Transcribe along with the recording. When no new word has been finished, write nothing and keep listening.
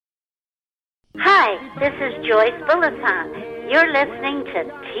Hi, this is Joyce Bulletin. You're listening to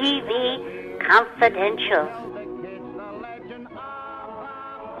TV Confidential.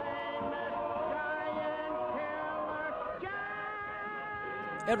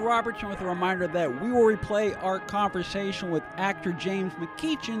 Ed Robertson with a reminder that we will replay our conversation with actor James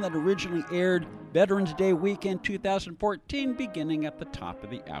McEachin that originally aired Veterans Day weekend 2014, beginning at the top of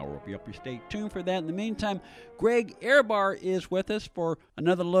the hour. We hope you stay tuned for that. In the meantime, Greg Ehrbar is with us for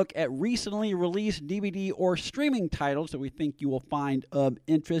another look at recently released DVD or streaming titles that we think you will find of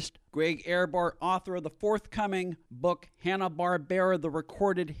interest. Greg Ehrbar, author of the forthcoming book, Hanna-Barbera, The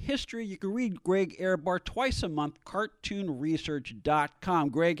Recorded History. You can read Greg Ehrbar twice a month, cartoonresearch.com.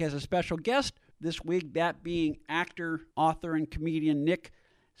 Greg has a special guest this week, that being actor, author, and comedian Nick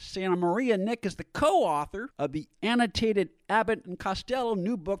Santa Maria. Nick is the co-author of the annotated Abbott and Costello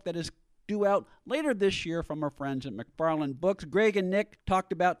new book that is due out later this year from our friends at McFarland Books. Greg and Nick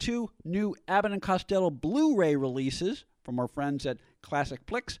talked about two new Abbott and Costello Blu-ray releases from our friends at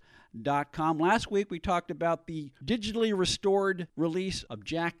ClassicFlix.com. Last week we talked about the digitally restored release of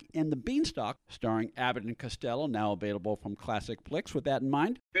Jack and the Beanstalk, starring Abbott and Costello, now available from Classic Flix. With that in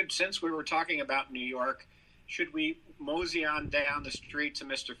mind, good. Since we were talking about New York, should we mosey on down the street to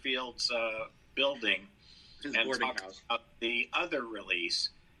Mr. Fields' building His and boarding talk house about the other release,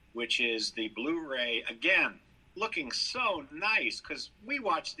 which is the Blu-ray, again, looking so nice, because we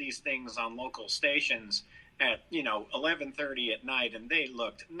watch these things on local stations at 11:30 at night, and they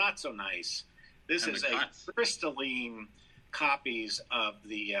looked not so nice. This is a crystalline copies of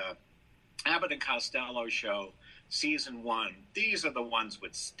the Abbott and Costello show season 1. These are the ones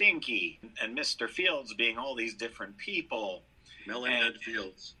with Stinky and Mr. Fields being all these different people. Mel and Ed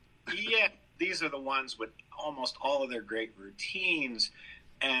Fields. Yeah, these are the ones with almost all of their great routines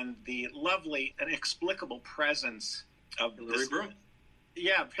and the lovely, inexplicable presence of Hillary Brooke.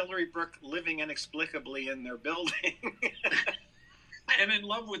 Yeah, Hillary Brooke living inexplicably in their building. And in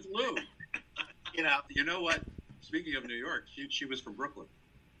love with Lou. You know what? Speaking of New York, she was from Brooklyn.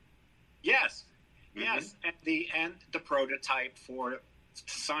 Yes. Yes, and the prototype for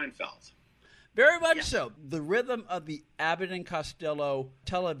Seinfeld. very much so. The rhythm of the Abbott and Costello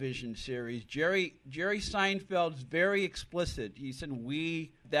television series. Jerry Seinfeld's very explicit. He said,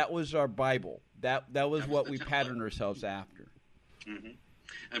 that was our Bible. That was what we patterned ourselves after. Mm-hmm.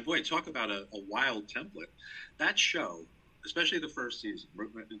 And boy, talk about a wild template. That show, especially the first season,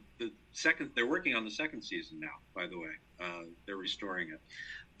 the second, they're working on the second season now, by the way. They're restoring it.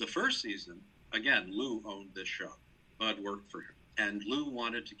 The first season, again, Lou owned this show. Bud worked for him. And Lou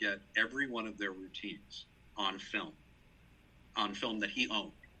wanted to get every one of their routines on film that he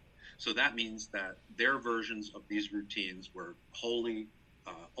owned. So that means that their versions of these routines were wholly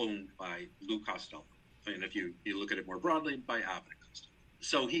owned by Lou Costello. And if you look at it more broadly, by Abbott and Costello.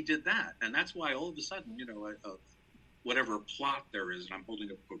 So he did that. And that's why all of a sudden, whatever plot there is, and I'm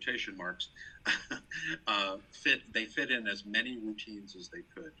holding up quotation marks, they fit in as many routines as they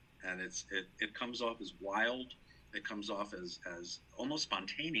could. And it comes off as wild. It comes off as almost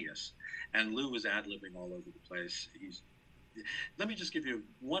spontaneous. And Lou was ad-libbing all over the place. Let me just give you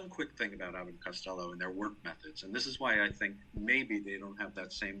one quick thing about Abbott and Costello and their work methods. And this is why I think maybe they don't have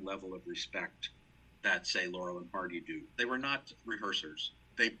that same level of respect that, say, Laurel and Hardy do. They were not rehearsers.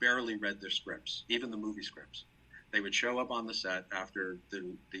 They barely read their scripts, even the movie scripts. They would show up on the set after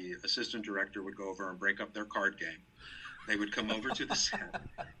the assistant director would go over and break up their card game. They would come over to the set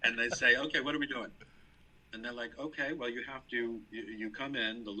and they'd say, okay, what are we doing? And they're like, okay, well, you come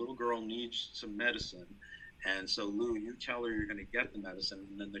in, the little girl needs some medicine. And so, Lou, you tell her you're going to get the medicine,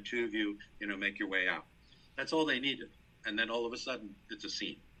 and then the two of you, make your way out. That's all they needed. And then all of a sudden, it's a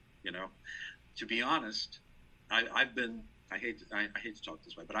scene, To be honest, I hate to talk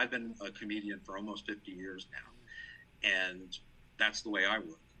this way, but I've been a comedian for almost 50 years now. And that's the way I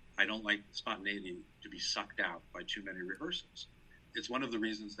work. I don't like spontaneity to be sucked out by too many rehearsals. It's one of the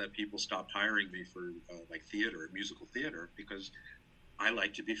reasons that people stopped hiring me for theater, musical theater, because I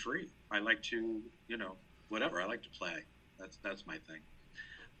like to be free. I like to, whatever. I like to play. That's my thing.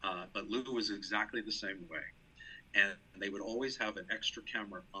 But Lou was exactly the same way. And they would always have an extra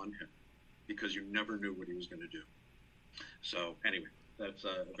camera on him because you never knew what he was going to do. So anyway, that's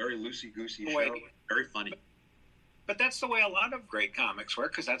a very loosey-goosey show, very funny. But that's the way a lot of great comics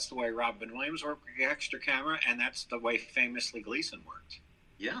work, because that's the way Robin Williams worked with the extra camera, and that's the way famously Gleason worked.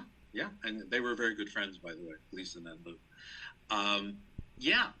 Yeah, and they were very good friends, by the way, Gleason and Lou.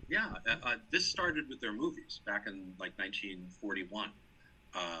 This started with their movies back in 1941.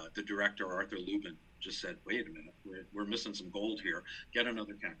 The director, Arthur Lubin, just said, wait a minute, we're missing some gold here. Get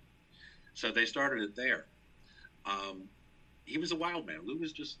another camera. So they started it there. He was a wild man. Lou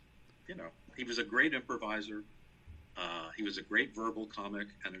was just he was a great improviser. He was a great verbal comic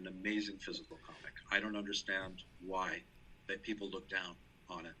and an amazing physical comic. I don't understand why that people look down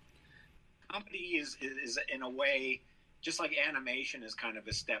on it. Comedy is in a way, just like animation is kind of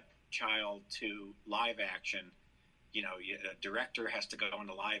a stepchild to live action. A director has to go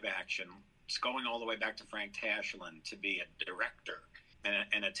into live action. It's going all the way back to Frank Tashlin to be a director.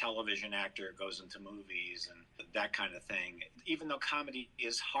 And a television actor goes into movies and that kind of thing. Even though comedy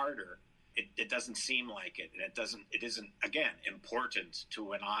is harder, it doesn't seem like it. And it isn't, again, important to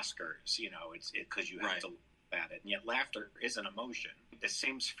win Oscars. It's because you have to laugh at it. And yet laughter is an emotion. It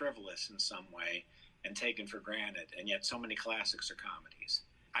seems frivolous in some way and taken for granted. And yet so many classics are comedies.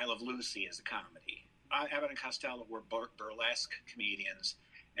 I Love Lucy is a comedy. Abbott and Costello were burlesque comedians,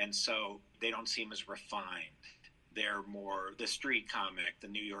 and so they don't seem as refined. They're more the street comic, the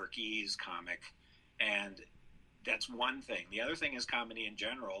New Yorkese comic, and that's one thing. The other thing is comedy in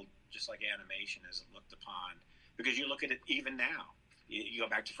general, just like animation, isn't looked upon, because you look at it even now. You go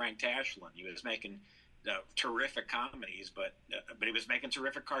back to Frank Tashlin. He was making terrific comedies, but he was making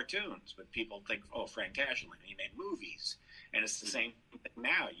terrific cartoons. But people think, oh, Frank Tashlin, he made movies. And it's the same thing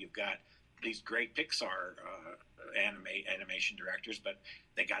now. You've got these great Pixar animation directors, but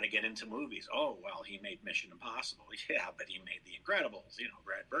they got to get into movies. Oh, well, he made Mission Impossible. Yeah, but he made The Incredibles,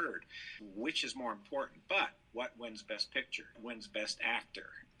 Brad Bird. Which is more important? But what wins Best Picture? Wins Best Actor?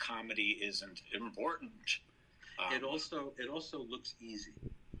 Comedy isn't important. It also looks easy.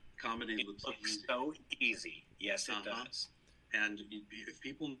 Comedy looks easy. So easy. Yes, it does. And if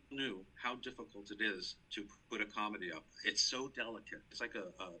people knew how difficult it is to put a comedy up, it's so delicate. It's like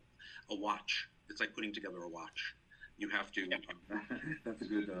a watch. It's like putting together a watch. You have to. That's a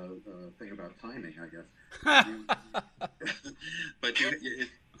good thing about timing, I guess. But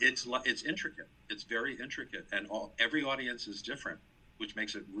it's intricate. It's very intricate, and every audience is different, which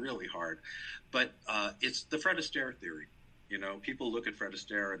makes it really hard. But it's the Fred Astaire theory. People look at Fred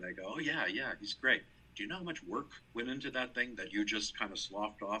Astaire and they go, "Oh yeah, he's great." Do you know how much work went into that thing that you just kind of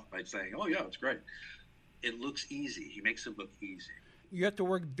sloughed off by saying, "Oh yeah, it's great"? It looks easy. He makes it look easy. You have to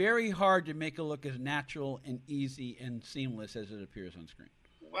work very hard to make it look as natural and easy and seamless as it appears on screen.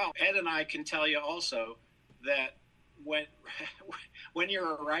 Well, Ed and I can tell you also that when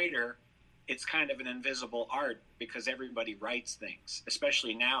you're a writer, it's kind of an invisible art because everybody writes things,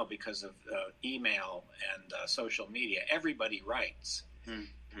 especially now because of email and social media. Everybody writes.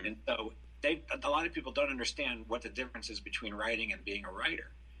 Mm-hmm. And so a lot of people don't understand what the difference is between writing and being a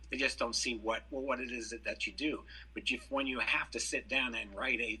writer. They just don't see what it is that you do. But when you have to sit down and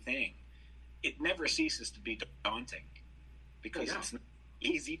write a thing, it never ceases to be daunting because it's not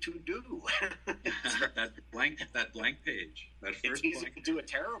easy to do. that blank page. It's easy to do a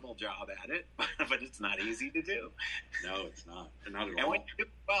terrible job at it, but it's not easy to do. No, it's not. Not at all. And when you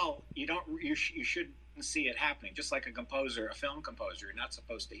do well, you shouldn't see it happening. Just like a film composer, you're not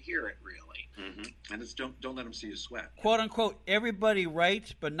supposed to hear it really. Mm-hmm. And it's don't let them see you sweat. Quote unquote, everybody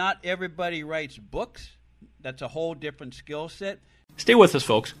writes, but not everybody writes books. That's a whole different skill set. Stay with us,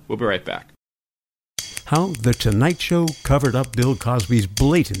 folks. We'll be right back. How The Tonight Show covered up Bill Cosby's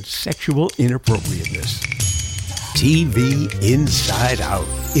blatant sexual inappropriateness. TV Inside Out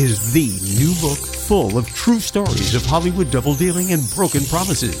is the new book full of true stories of Hollywood double-dealing and broken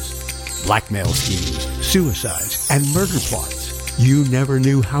promises. Blackmail schemes, suicides, and murder plots. You never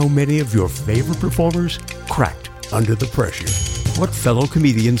knew how many of your favorite performers cracked under the pressure. What fellow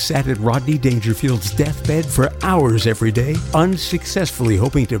comedian sat at Rodney Dangerfield's deathbed for hours every day, unsuccessfully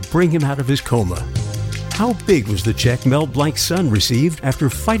hoping to bring him out of his coma? How big was the check Mel Blanc's son received after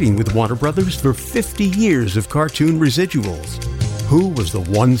fighting with Warner Brothers for 50 years of cartoon residuals? Who was the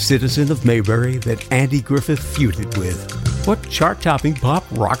one citizen of Mayberry that Andy Griffith feuded with? What chart-topping pop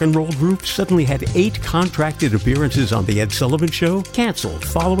rock and roll group suddenly had 8 contracted appearances on The Ed Sullivan Show canceled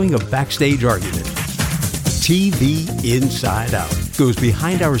following a backstage argument? TV Inside Out goes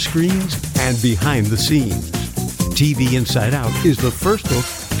behind our screens and behind the scenes. TV Inside Out is the first book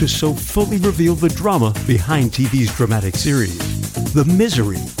to so fully reveal the drama behind TV's dramatic series, the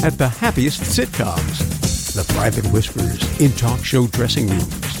misery at the happiest sitcoms, the private whispers in talk show dressing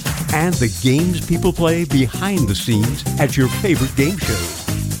rooms, and the games people play behind the scenes at your favorite game shows.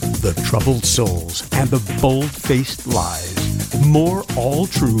 The troubled souls and the bold-faced lies. More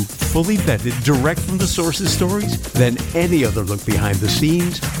all-true, fully vetted, direct from the sources stories than any other look behind the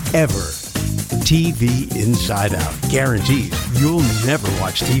scenes ever. TV Inside Out guarantees you'll never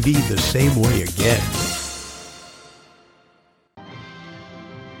watch TV the same way again.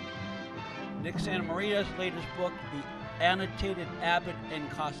 Nick Santamaria's latest book, The Annotated Abbott and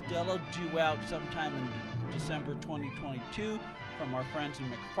Costello, due out sometime in December 2022. from our friends in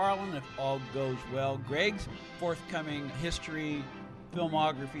McFarland, If All Goes Well. Greg's forthcoming history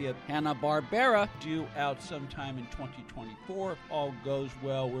filmography of Hanna-Barbera, due out sometime in 2024. If all goes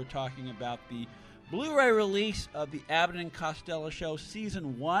well, we're talking about the Blu-ray release of the Abbott and Costello Show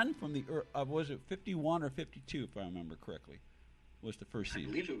Season 1 from the, was it 51 or 52, if I remember correctly, was the first season?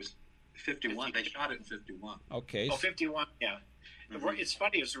 I believe it was 51. They shot it in 51. Okay. Oh, 51, yeah. Mm-hmm. It's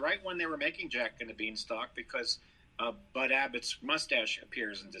funny, it was right when they were making Jack and the Beanstalk, because Bud Abbott's mustache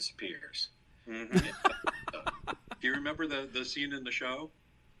appears and disappears. Mm-hmm. Do you remember the scene in the show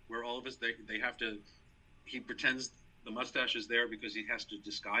where all of us, they have to, he pretends the mustache is there because he has to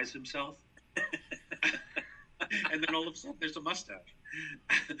disguise himself? And then all of a sudden there's a mustache.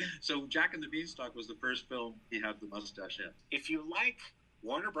 So Jack and the Beanstalk was the first film he had the mustache in. If you like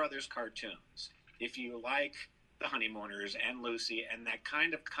Warner Brothers cartoons, if you like The Honeymooners and Lucy and that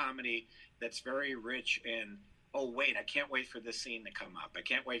kind of comedy that's very rich in, oh wait, I can't wait for this scene to come up, I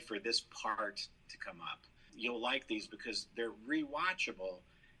can't wait for this part to come up, you'll like these because they're rewatchable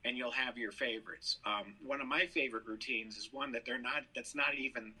and you'll have your favorites. One of my favorite routines is one that that's not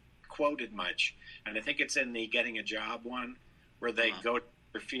even quoted much, and I think it's in the Getting a Job one, where they go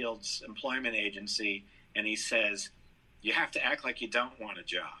to Field's employment agency and he says, you have to act like you don't want a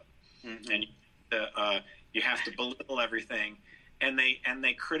job. Mm-hmm. And you have to belittle everything, and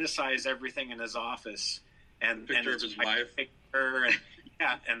they criticize everything in his office, and picture of his wife,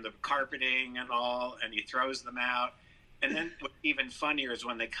 and the carpeting and all, and he throws them out. And then what's even funnier is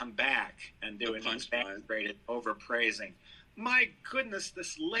when they come back and do it exaggerated overpraising. My goodness,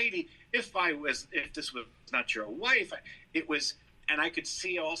 this lady! If this was not your wife, it was. And I could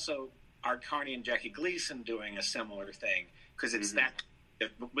see also Art Carney and Jackie Gleason doing a similar thing, because it's that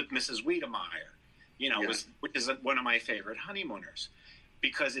with Mrs. Wiedemeyer, which is one of my favorite Honeymooners,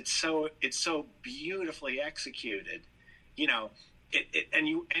 because it's so beautifully executed, and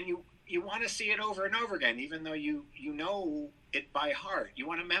you want to see it over and over again, even though you know it by heart. You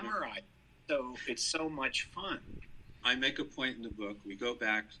want to memorize it. So it's so much fun. I make a point in the book.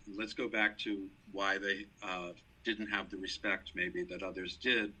 Let's go back to why they didn't have the respect maybe that others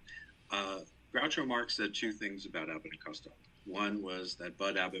did. Groucho Marx said two things about Abbott and Costello. One was that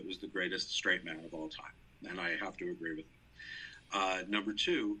Bud Abbott was the greatest straight man of all time, and I have to agree with him. Number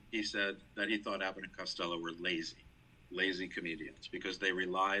two, he said that he thought Abbott and Costello were lazy comedians, because they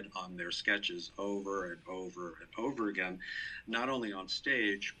relied on their sketches over and over and over again, not only on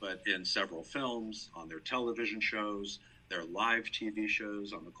stage, but in several films, on their television shows, their live TV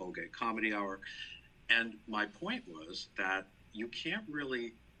shows, on the Colgate Comedy Hour. And my point was that you can't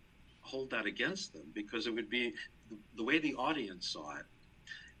really hold that against them, because it would be the way the audience saw it.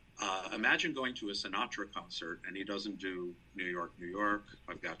 Imagine going to a Sinatra concert and he doesn't do New York, New York,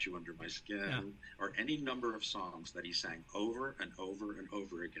 I've Got You Under My Skin, or any number of songs that he sang over and over and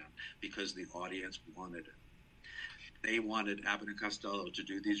over again, because the audience wanted it. They wanted Abbott and Costello to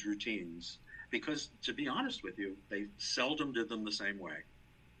do these routines because, to be honest with you, they seldom did them the same way.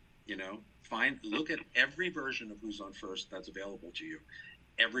 Look at every version of Who's on First that's available to you.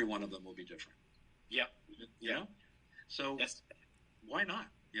 Every one of them will be different. Yep. So why not?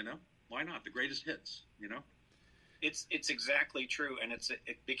 Why not? The greatest hits, It's exactly true, and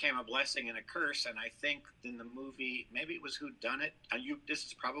it became a blessing and a curse. And I think in the movie, maybe it was Who Done It. This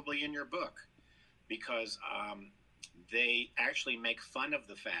is probably in your book, because they actually make fun of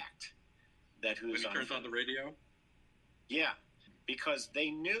the fact that Who's when he turns on the radio. Yeah, because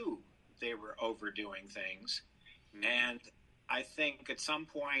they knew they were overdoing things, and I think at some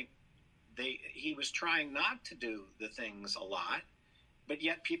point he was trying not to do the things a lot. But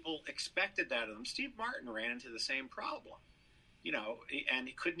yet people expected that of him. Steve Martin ran into the same problem, and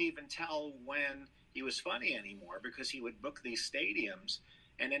he couldn't even tell when he was funny anymore, because he would book these stadiums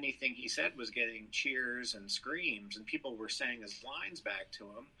and anything he said was getting cheers and screams, and people were saying his lines back to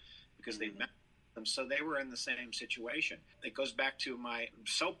him because they'd met them. So they were in the same situation. It goes back to my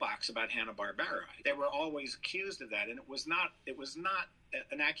soapbox about Hanna-Barbera. They were always accused of that, and it was not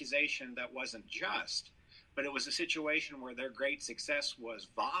an accusation that wasn't just. But it was a situation where their great success was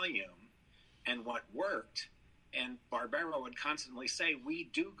volume and what worked. And Barbera would constantly say, we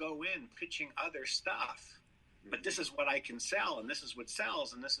do go in pitching other stuff, but this is what I can sell, and this is what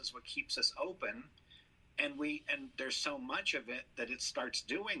sells, and this is what keeps us open. And there's so much of it that it starts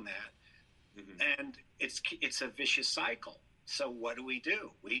doing that. And it's a vicious cycle. So what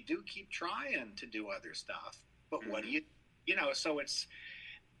do? We do keep trying to do other stuff, but what do you so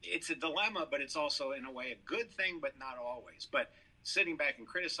it's a dilemma, but it's also, in a way, a good thing, but not always. But sitting back and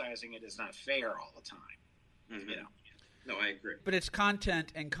criticizing it is not fair all the time. No, I agree. But it's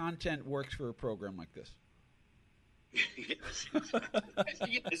content, and content works for a program like this. Yes, As long as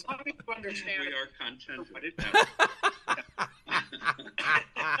you understand we are contented. what it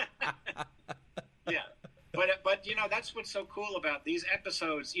Yeah. But you know, that's what's so cool about these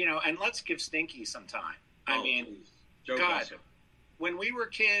episodes, you know, and let's give Stinky some time. I mean, please. Joe God, Gossip. when we were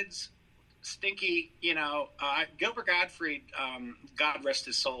kids, Stinky, you know, Gilbert Gottfried, God rest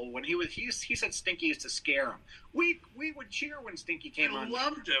his soul, when he said Stinky used to scare him. We would cheer when Stinky came I on.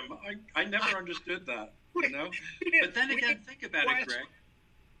 loved him. I never understood that, you know. But then again, think about it, Greg.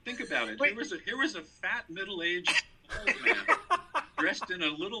 Think about it. Here was a fat, middle-aged old man dressed in a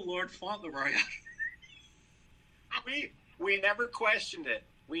little Lord Fauntleroy. We never questioned it.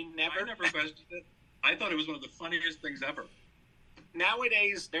 I never questioned it. I thought it was one of the funniest things ever.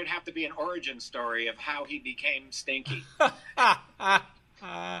 Nowadays, there'd have to be an origin story of how he became Stinky. The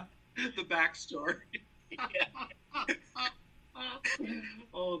backstory.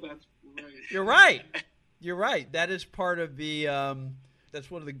 Oh, that's great. You're right. That is part of the. That's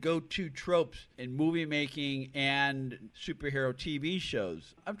one of the go-to tropes in movie making and superhero TV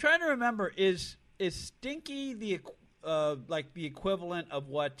shows. I'm trying to remember. Is Stinky the equivalent of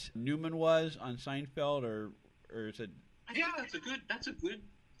what Newman was on Seinfeld, or is it? Yeah, that's a good,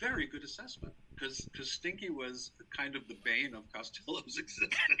 very good assessment. Because Stinky was kind of the bane of Costello's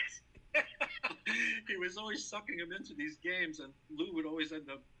existence. He was always sucking him into these games, and Lou would always end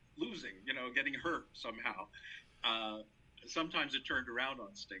up losing, you know, getting hurt somehow. Sometimes it turned around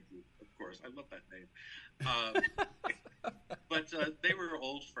on Stinky, of course. I love that name. But they were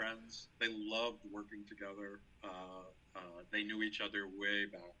old friends. They loved working together. They knew each other way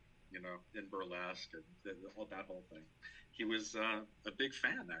back, you know, in burlesque and that whole thing. He was a big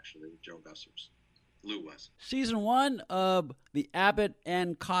fan, actually, of Joe Besser's. Lou was. Season 1 of the Abbott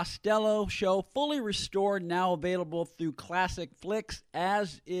and Costello show, fully restored, now available through Classic Flicks,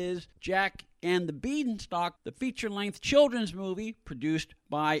 as is Jack and the Beanstalk, the feature-length children's movie produced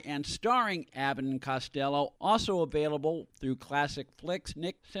by and starring Abbott and Costello, also available through Classic Flicks.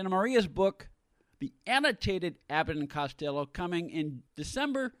 Nick Santamaria's book, The Annotated Abbott and Costello, coming in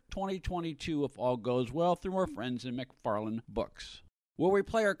December 2022, if all goes well, through our friends in McFarlane Books. Where we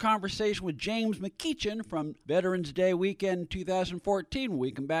play our conversation with James McEachin from Veterans Day Weekend 2014.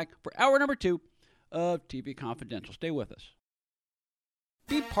 We come back for hour number 2 of TV Confidential. Stay with us.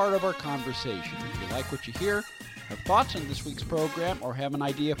 Be part of our conversation. If you like what you hear, have thoughts on this week's program, or have an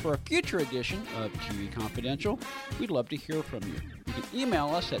idea for a future edition of TV Confidential, we'd love to hear from you. You can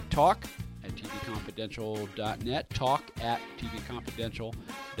email us at talk@tvconfidential.net,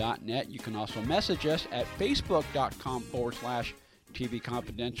 talk@tvconfidential.net. You can also message us at facebook.com/TV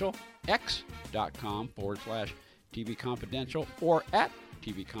Confidential, x.com/TV Confidential, or at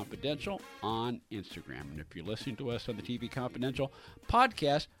TV Confidential on Instagram. And if you're listening to us on the TV Confidential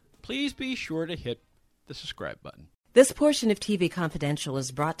podcast, please be sure to hit the subscribe button. This portion of TV Confidential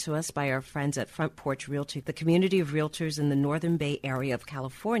is brought to us by our friends at Front Porch Realty, the community of realtors in the Northern Bay area of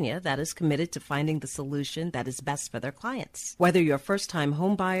California that is committed to finding the solution that is best for their clients. Whether you're a first-time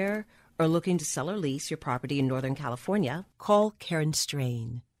home buyer or looking to sell or lease your property in Northern California, call Karen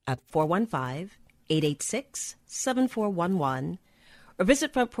Strain at 415-886-7411 or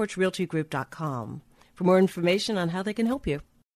visit frontporchrealtygroup.com for more information on how they can help you.